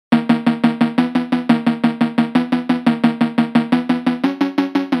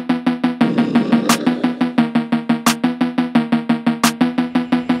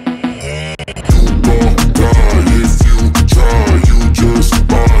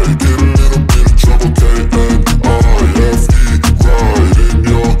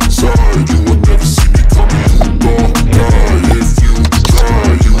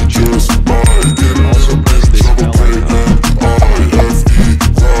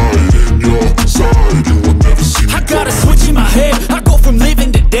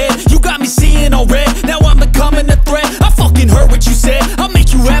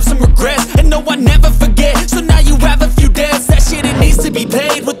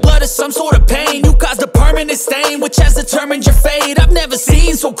some sort of pain. You caused a permanent stain, which has determined your fate. I've never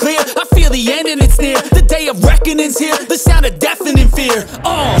seen so clear, I feel the end and it's near. The day of reckoning's here, the sound of deafening fear.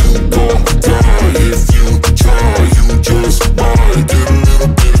 You gon' die if you try, you just might get a little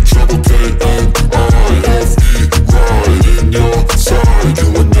bit of trouble, K-N-I-F-E, right in your side, you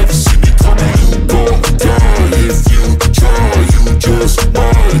will never see me coming. You gon' die if you try, you just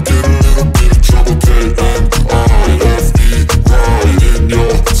might get a little bit of trouble, K-N-I-F-E, right in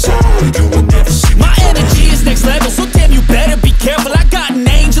your side, you will never see me My coming. energy is next level, so damn you better be careful. I got an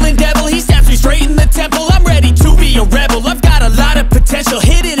angel and devil, he snaps me straight in the temple. I'm ready to be a rebel, I've got a lot of potential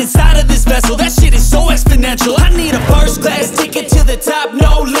hidden inside of this vessel. That shit is so exponential. I need a first class ticket to the top,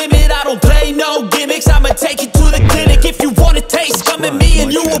 no limit. I don't play no gimmicks, I'ma take you to the clinic. If you want a taste, come at me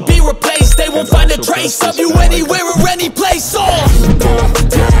and you will be replaced. They won't find a trace of you anywhere or any place. You gon'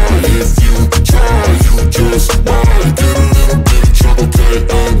 die if you try, you just might get a little bit of trouble,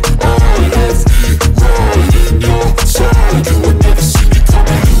 K-N-I-F-E, right in your side, you will never see me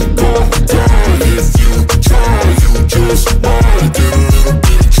coming. You gon' die if you try, you just might get a little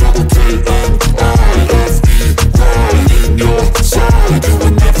bit of trouble, K-N-I-F-E, right in your side, you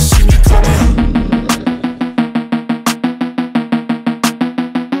will never see me coming.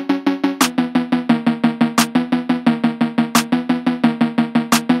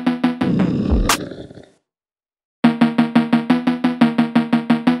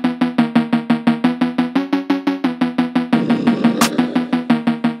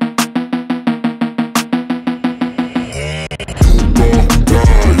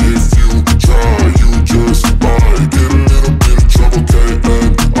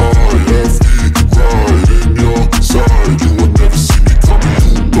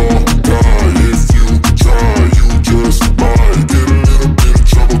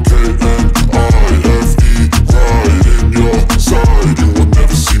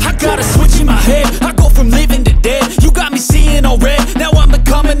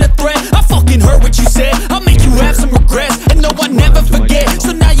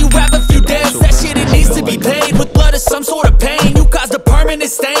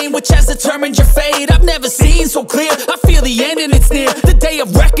 Stain, which has determined your fate. I've never seen so clear, I feel the end and it's near. The day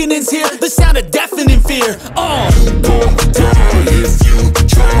of reckoning's here, the sound of deafening fear. You gon' die if you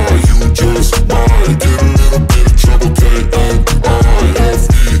try, you just might get a little bit